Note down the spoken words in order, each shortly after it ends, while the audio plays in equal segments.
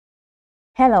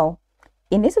Hello,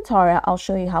 in this tutorial, I'll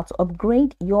show you how to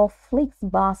upgrade your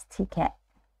Flixbus ticket.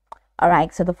 All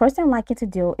right, so the first thing I'd like you to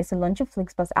do is to launch your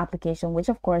Flixbus application, which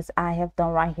of course I have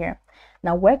done right here.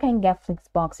 Now, where can you get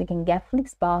Flixbus? You can get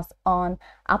Flixbus on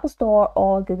Apple Store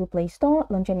or Google Play Store.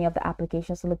 Launch any of the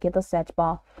applications. So look at the search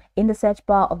bar. In the search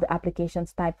bar of the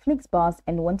applications, type Flixbus,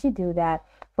 and once you do that,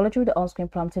 follow through the on-screen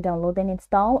prompt to download and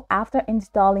install. After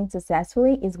installing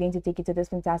successfully, it's going to take you to this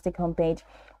fantastic homepage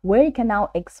where you can now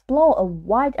explore a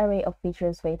wide array of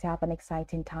features for you to have an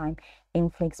exciting time in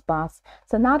Flixbus.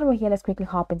 So now that we're here, let's quickly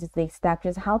hop into today's step,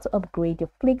 just how to upgrade your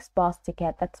Flixbus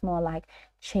ticket. That's more like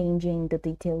changing the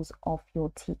details of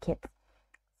your ticket.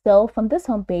 So from this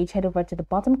homepage, head over to the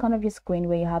bottom corner of your screen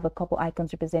where you have a couple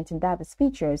icons representing diverse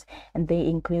features, and they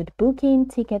include booking,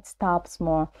 ticket, stops,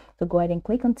 more. So go ahead and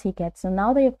click on tickets. So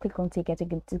now that you've clicked on tickets, it's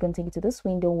going to take you to this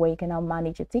window where you can now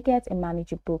manage your tickets and manage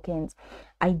your bookings.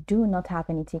 I do not have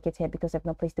any tickets here because I've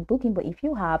not placed the booking, but if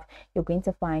you have, you're going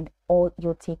to find all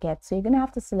your tickets. So you're going to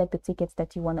have to select the tickets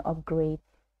that you want to upgrade.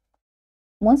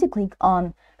 Once you click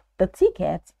on the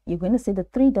ticket, you're going to see the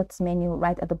three dots menu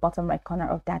right at the bottom right corner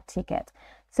of that ticket.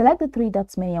 Select the three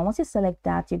dots menu, and once you select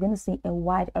that, you're going to see a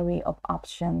wide array of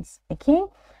options. Okay,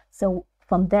 so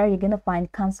from there you're going to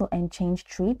find cancel and change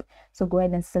trip. So go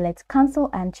ahead and select cancel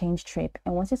and change trip,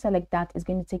 and once you select that, it's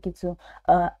going to take you to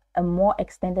a more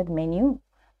extended menu,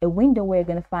 a window where you're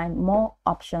going to find more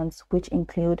options, which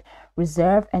include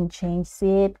reserve and change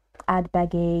seat, add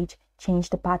baggage, change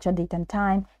departure date and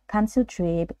time, cancel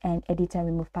trip, and edit and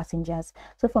remove passengers.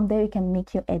 So from there you can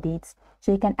make your edits.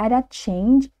 So you can either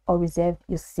change or reserve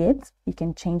your seat. You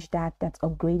can change that's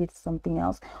upgraded to something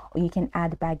else, or you can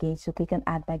add baggage. So click on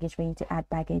add baggage where you need to add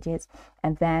baggages,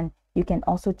 and then you can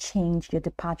also change your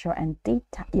departure and date,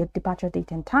 your departure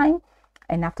date and time.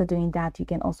 And after doing that, you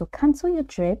can also cancel your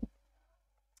trip,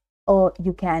 or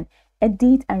you can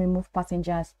edit and remove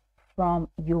passengers from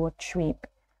your trip.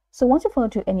 So once you follow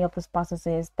through any of those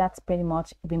processes, that's pretty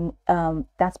much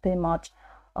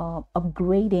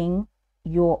upgrading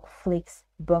your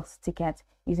Flixbus ticket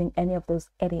using any of those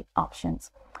edit options.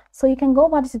 So you can go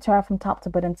about this tutorial from top to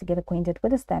bottom to get acquainted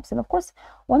with the steps, and of course,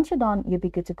 once you're done, you'll be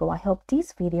good to go. I hope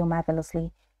this video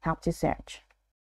marvelously helped you search.